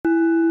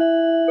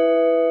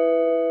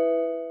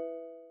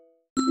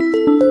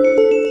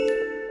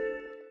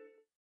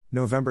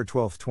November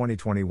 12,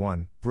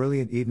 2021,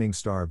 brilliant evening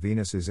star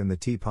Venus is in the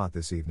teapot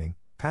this evening,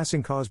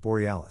 passing Cos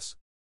Borealis.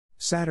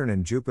 Saturn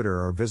and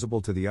Jupiter are visible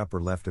to the upper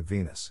left of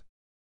Venus.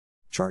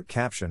 Chart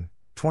caption,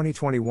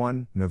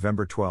 2021,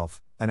 November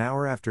 12, an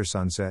hour after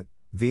sunset,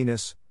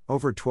 Venus,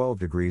 over 12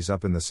 degrees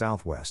up in the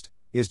southwest,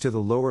 is to the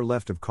lower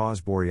left of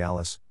Cos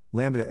Borealis,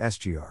 lambda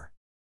SGR.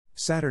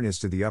 Saturn is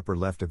to the upper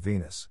left of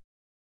Venus.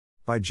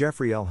 By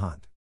Jeffrey L.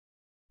 Hunt.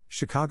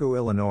 Chicago,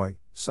 Illinois,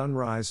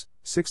 sunrise,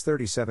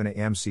 6:37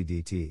 a.m.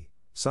 CDT,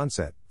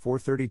 sunset,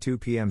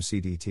 4:32 p.m.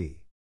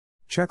 CDT.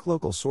 Check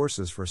local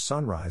sources for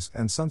sunrise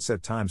and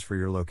sunset times for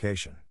your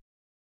location.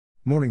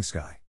 Morning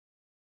sky.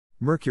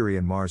 Mercury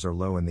and Mars are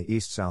low in the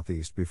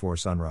east-southeast before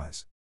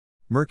sunrise.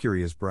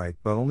 Mercury is bright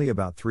but only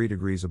about 3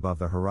 degrees above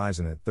the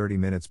horizon at 30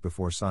 minutes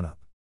before sunup.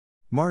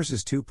 Mars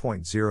is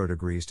 2.0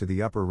 degrees to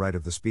the upper right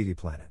of the speedy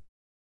planet.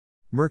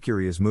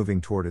 Mercury is moving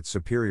toward its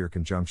superior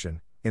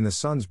conjunction, in the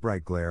sun's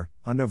bright glare,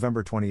 on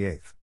November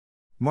 28.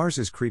 Mars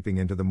is creeping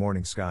into the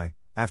morning sky,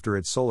 after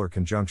its solar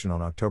conjunction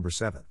on October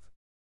 7.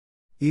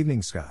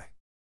 Evening sky.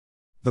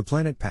 The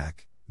planet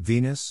pack,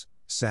 Venus,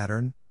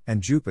 Saturn,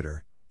 and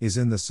Jupiter, is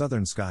in the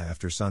southern sky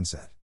after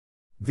sunset.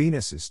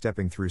 Venus is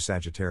stepping through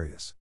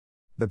Sagittarius.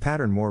 The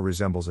pattern more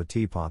resembles a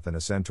teapot than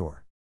a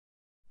centaur.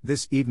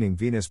 This evening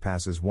Venus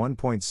passes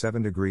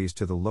 1.7 degrees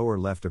to the lower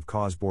left of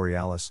Cos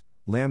Borealis,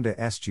 lambda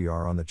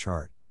SGR on the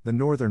chart, the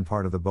northern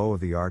part of the bow of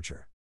the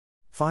Archer.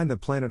 Find the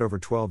planet over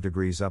 12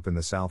 degrees up in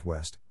the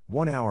southwest,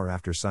 1 hour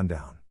after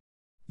sundown.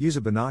 Use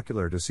a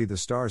binocular to see the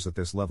stars at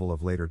this level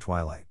of later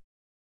twilight.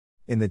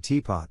 In the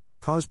teapot,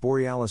 Cos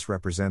Borealis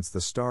represents the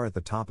star at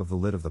the top of the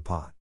lid of the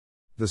pot.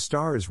 The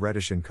star is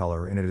reddish in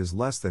color and it is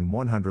less than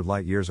 100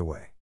 light-years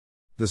away.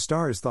 The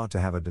star is thought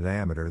to have a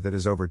diameter that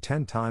is over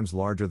 10 times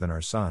larger than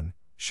our Sun,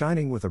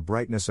 shining with a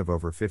brightness of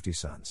over 50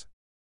 suns.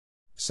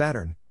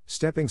 Saturn,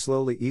 stepping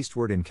slowly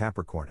eastward in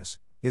Capricornus,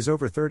 is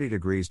over 30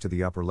 degrees to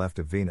the upper left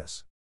of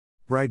Venus.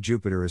 Bright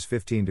Jupiter is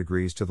 15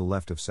 degrees to the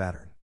left of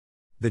Saturn.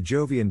 The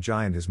Jovian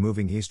giant is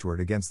moving eastward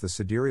against the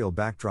sidereal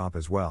backdrop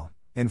as well,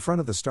 in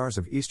front of the stars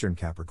of eastern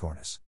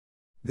Capricornus.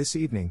 This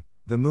evening,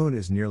 the moon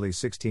is nearly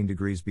 16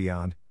 degrees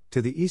beyond, to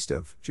the east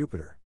of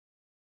Jupiter.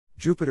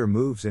 Jupiter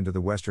moves into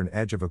the western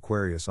edge of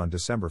Aquarius on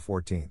December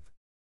 14.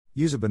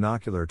 Use a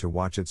binocular to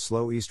watch its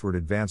slow eastward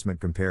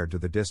advancement compared to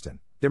the distant,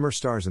 dimmer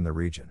stars in the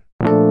region.